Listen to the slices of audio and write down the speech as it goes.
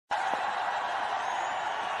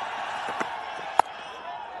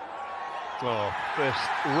Oh, first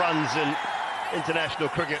runs in international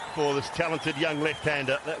cricket for this talented young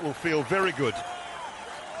left-hander. That will feel very good.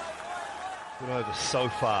 Good over so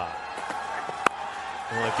far.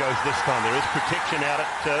 Well, it goes this time. There is protection out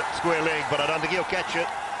at square leg, but I don't think he'll catch it.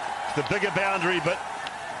 It's the bigger boundary, but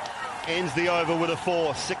ends the over with a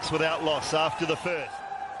 4, 6 without loss after the first.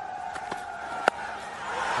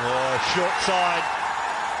 Oh, short side,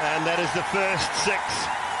 and that is the first 6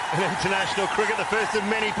 in international cricket, the first of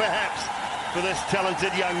many perhaps for this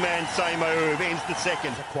talented young man. Saim Ayub ends the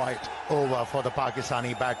second. Quite over for the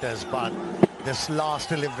Pakistani batters, but this last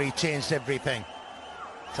delivery changed everything.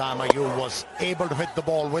 Saim Ayub was able to hit the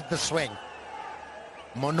ball with the swing,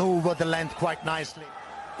 maneuver the length quite nicely.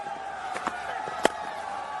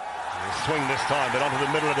 Swing this time, but onto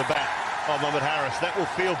the middle of the bat of Mohammad Harris. That will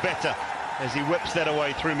feel better as he whips that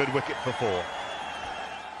away through mid-wicket for 4.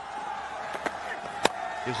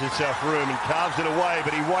 Gives himself room and carves it away,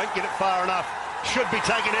 but he won't get it far enough. Should be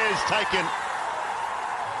taken, is taken.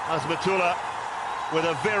 Azmatullah with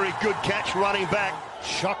a very good catch running back.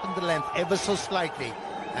 Shortened the length ever so slightly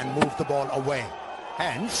and moved the ball away.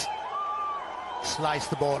 Hence,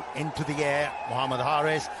 sliced the ball into the air, Mohammad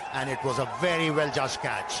Harris, and it was a very well-judged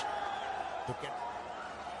catch.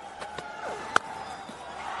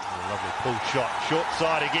 Lovely pull shot, short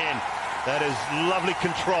side again. That is lovely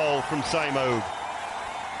control from Saim Ayub.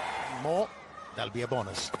 More, that'll be a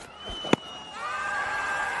bonus.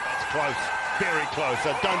 That's close, very close.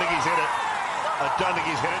 I don't think he's hit it. I don't think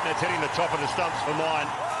he's hit it, and it's hitting the top of the stumps for mine.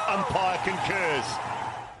 Umpire concurs.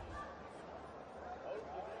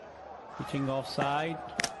 Pitching offside,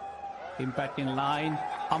 impact in line,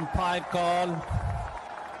 umpire call.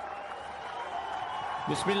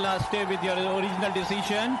 Bismillah, stay with your original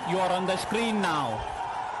decision. You are on the screen now.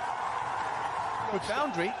 Good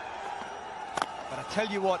boundary, but I tell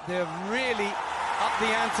you what, they're really up the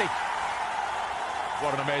ante.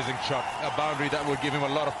 What an amazing shot. A boundary that would give him a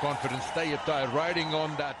lot of confidence. Tayyip Tahir riding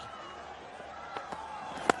on that.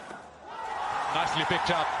 Nicely picked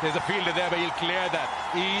up. There's a fielder there, but he'll clear that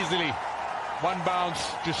easily. One bounce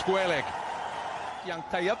to square leg. Young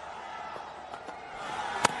Tayyip.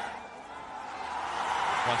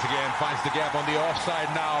 Once again, finds the gap on the offside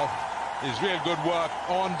now. His real good work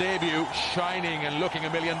on debut, shining and looking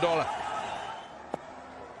 $1 million.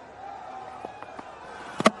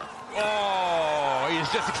 Oh, he's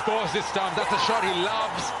just exposed this time. That's a shot he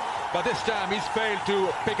loves, but this time he's failed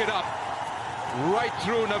to pick it up. Right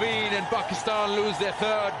through Naveen, and Pakistan lose their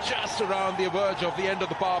third just around the verge of the end of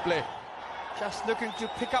the power play. Just looking to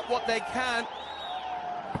pick up what they can.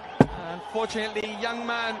 Unfortunately, young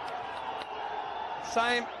man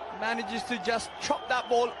Saim manages to just chop that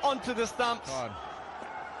ball onto the stumps.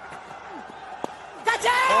 That's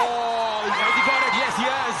it! Oh, has he got it? Yes, he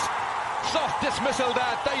has. Soft dismissal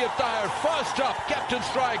that. Tayyip Tahir first up. Captain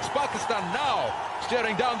strikes. Pakistan now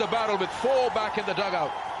staring down the barrel with 4 back in the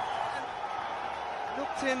dugout.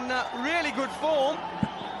 Looked in really good form.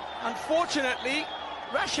 Unfortunately,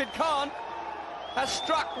 Rashid Khan has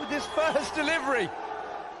struck with his first delivery.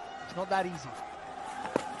 It's not that easy.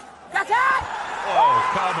 That's it! Oh,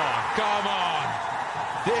 come on.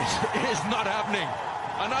 This is not happening.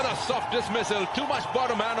 Another soft dismissal. Too much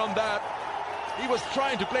bottom hand on that. He was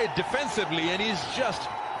trying to play defensively, and he's just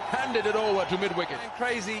handed it over to mid-wicket.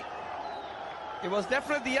 Crazy. It was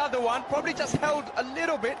definitely the other one. Probably just held a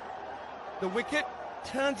little bit. The wicket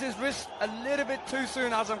turns his wrist a little bit too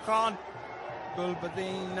soon, Azam Khan.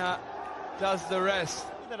 Gulbadin does the rest.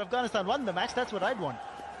 That Afghanistan won the match, that's what I'd want.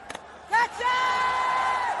 That's it!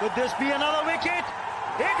 Could this be another wicket?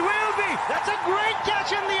 It will be! That's a great catch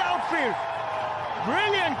in the outfield.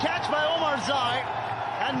 Brilliant catch by Omar Zai,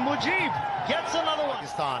 and Mujib gets another one.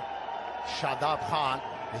 Pakistan, Shadab Khan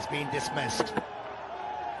is being dismissed.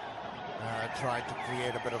 Tried to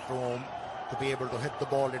create a bit of room to be able to hit the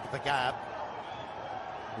ball into the gap.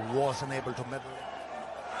 Wasn't able to middle it.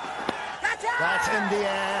 That's in the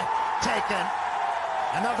air, taken.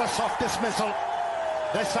 Another soft dismissal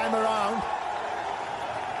this time around.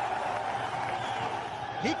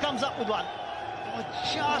 He comes up with one.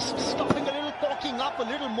 Just stopping a little, poking up a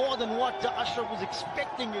little more than what Ashraf was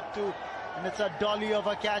expecting it to. And it's a dolly of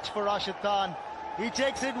a catch for Rashid Khan. He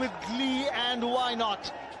takes it with glee, and why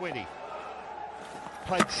not? 20.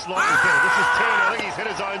 Played slightly better. This is 10. I think he's hit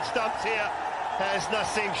his own stumps here. Has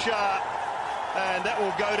Naseem Shah. And that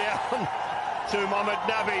will go down to Mohammad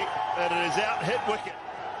Nabi. And it is out, hit wicket.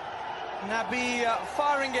 Nabi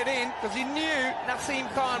firing it in because he knew Naseem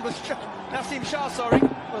Shah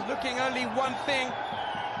was looking only one thing,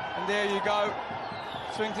 and there you go,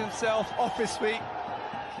 swings himself off his feet.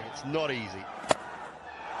 It's not easy.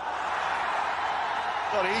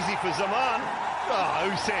 Not easy for Zaman. Oh,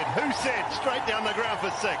 who said? Who said? Straight down the ground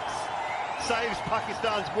for 6. Saves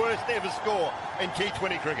Pakistan's worst ever score in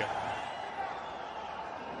T20 cricket.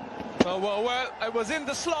 Well, it was in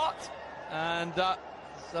the slot, and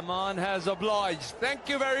Zaman has obliged. Thank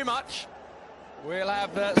you very much. We'll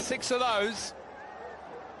have 6 of those.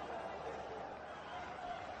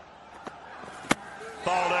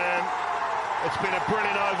 Bowled in. It's been a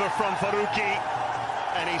brilliant over from Farooqi,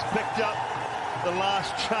 and he's picked up the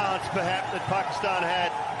last chance, perhaps, that Pakistan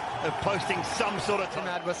had of posting some sort of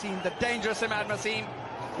Imad Wasim, the dangerous Imad Wasim.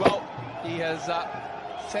 Well, he has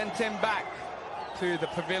sent him back to the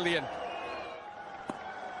pavilion.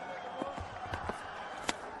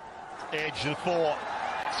 Edge and 4.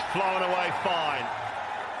 It's flown away fine.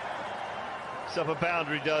 So a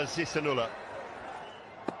boundary does Ehsanullah.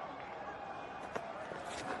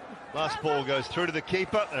 Last ball goes through to the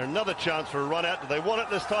keeper, and another chance for a run out. Do they want it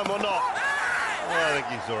this time or not? Oh, I think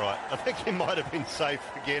he's all right. I think he might have been safe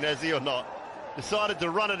again, has he or not? Decided to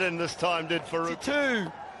run it in this time, did Farooq.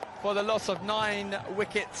 2 for the loss of 9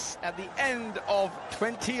 wickets at the end of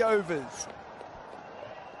 20 overs.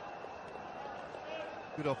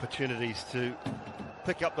 Good opportunities to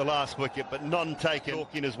pick up the last wicket, but none taken.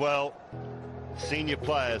 Talking as well. Senior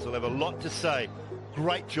players will have a lot to say.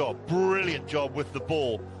 Great job, brilliant job with the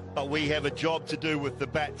ball, but we have a job to do with the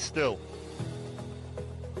bat still.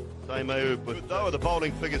 But though the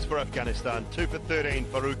bowling figures for Afghanistan, 2 for 13.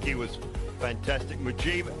 Farooqi was fantastic.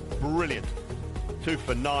 Mujib, brilliant. 2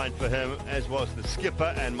 for 9 for him, as was the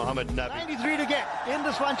skipper and Mohammad Nabi. 93 to get in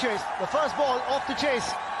this run chase. The first ball off the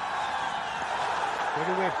chase.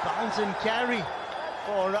 Straight away, bounce and carry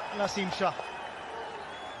for Naseem Shah.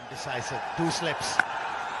 Decisive. 2 slips.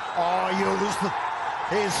 Oh, used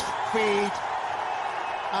his feet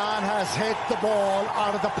and has hit the ball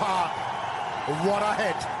out of the park. What a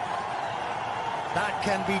hit. That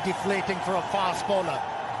can be deflating for a fast bowler.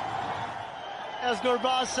 As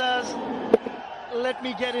Gurbaz says, let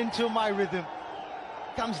me get into my rhythm.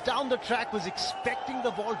 Comes down the track, was expecting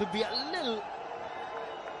the ball to be a little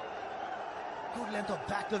good length or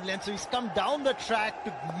backward length, so he's come down the track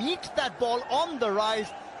to meet that ball on the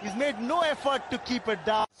rise. He's made no effort to keep it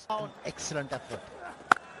down. Excellent effort.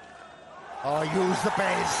 Oh, use the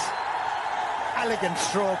pace. Elegant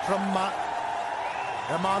stroke from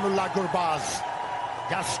Rahmanullah Gurbaz.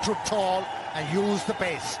 Just stood tall and used the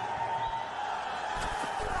pace.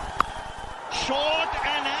 Short,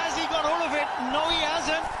 and has he got hold of it? No, he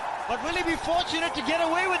hasn't. But will he be fortunate to get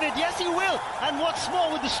away with it? Yes, he will. And what's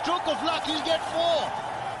more, with the stroke of luck, he'll get 4.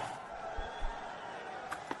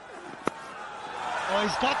 Oh,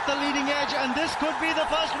 he's got the leading edge, and this could be the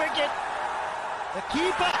first wicket. The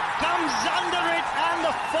keeper comes under it, and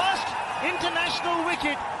the first international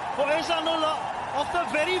wicket for Ehsanullah of the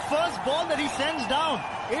very first ball that he sends down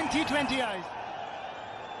in T20 eyes.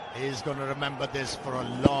 He's going to remember this for a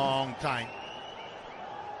long time.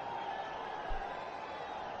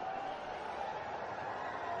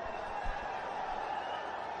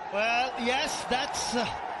 Well, yes, that's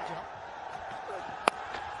back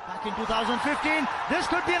in 2015. This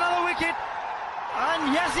could be another wicket,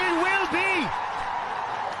 and yes, it will be.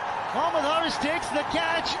 Mohammad Haris takes the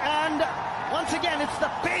catch, and once again, it's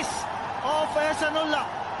the pace of Ehsanullah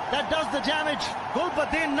that does the damage.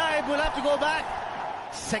 Gulbuddin Naib will have to go back.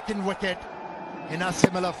 Second wicket in a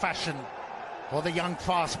similar fashion for the young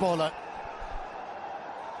fast bowler.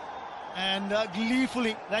 And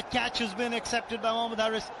gleefully, that catch has been accepted by Mohammad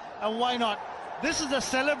Haris. And why not? This is a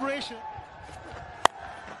celebration.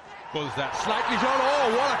 Pulls that slightly short.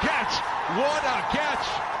 Oh, what a catch! What a catch!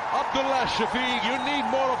 Abdullah Shafiq, you need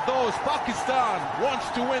more of those. Pakistan wants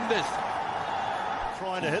to win this.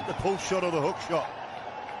 Trying to hit the pull shot or the hook shot.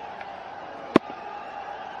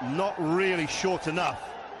 Not really short enough.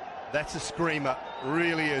 That's a screamer.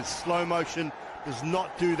 Really is. Slow motion does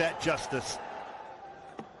not do that justice.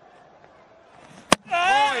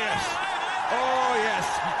 Oh yes. Oh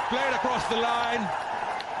yes. Played across the line.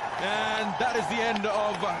 And that is the end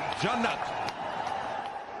of Jannat.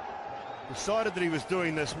 Decided that he was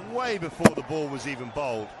doing this way before the ball was even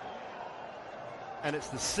bowled. And it's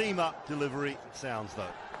the seam-up delivery. It sounds,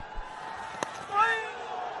 though.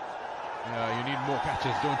 Yeah, you need more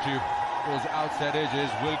catches, don't you? Those outside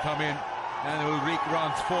edges will come in and will reek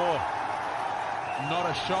runs 4. Not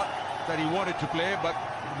a shot that he wanted to play, but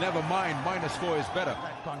never mind. -4 is better.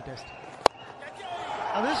 That contest.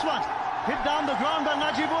 And this one hit down the ground by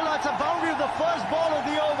Najibullah. It's a boundary of the first ball of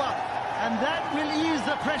the over, and that will ease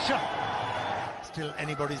the pressure. Still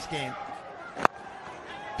anybody's game.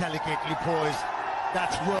 Delicately poised.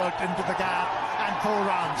 That's worked into the gap, and 4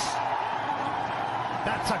 runs.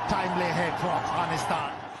 That's a timely hit for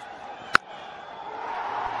Afghanistan.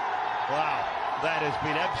 Wow, that has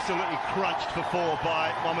been absolutely crunched for four by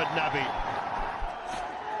Mohammad Nabi.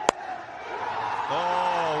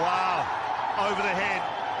 Oh, wow. Over the head,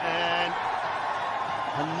 and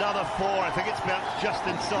another four. I think it's bounced just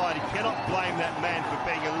inside. He cannot blame that man for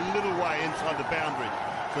being a little way inside the boundary.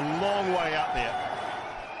 It's a long way up there.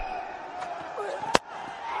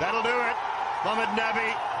 That'll do it. Mohammad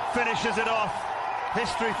Nabi finishes it off.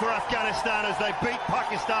 History for Afghanistan as they beat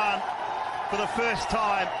Pakistan for the first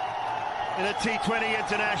time in a T20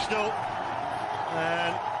 international.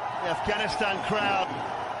 And the Afghanistan crowd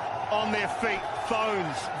on their feet,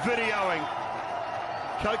 phones, videoing,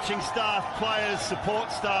 coaching staff, players, support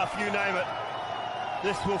staff, you name it.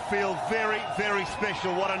 This will feel very, very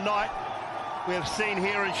special. What a night we have seen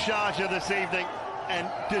here in Sharjah this evening, and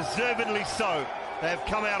deservedly so. They have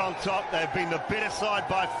come out on top. They have been the better side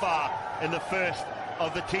by far in the first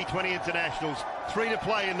of the T20 internationals. 3 to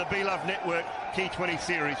play in the Beloved Network T20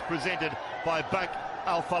 series presented by Bank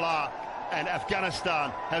Al Falah, and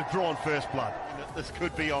Afghanistan have drawn first blood. This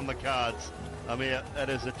could be on the cards. Amir, that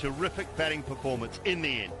is a terrific batting performance in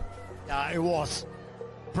the end. Yeah, it was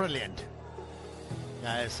brilliant.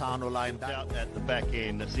 Sanu lined Out at the back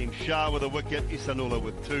end. Naseem Shah with a wicket, Isanullah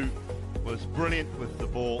with 2. Was brilliant with the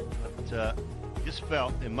ball, but just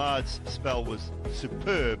felt Imad's spell was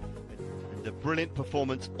superb, and a brilliant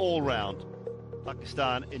performance all round.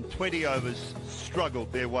 Pakistan in 20 overs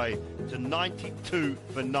struggled their way to 92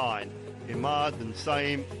 for 9. Imad and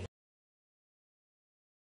Saeem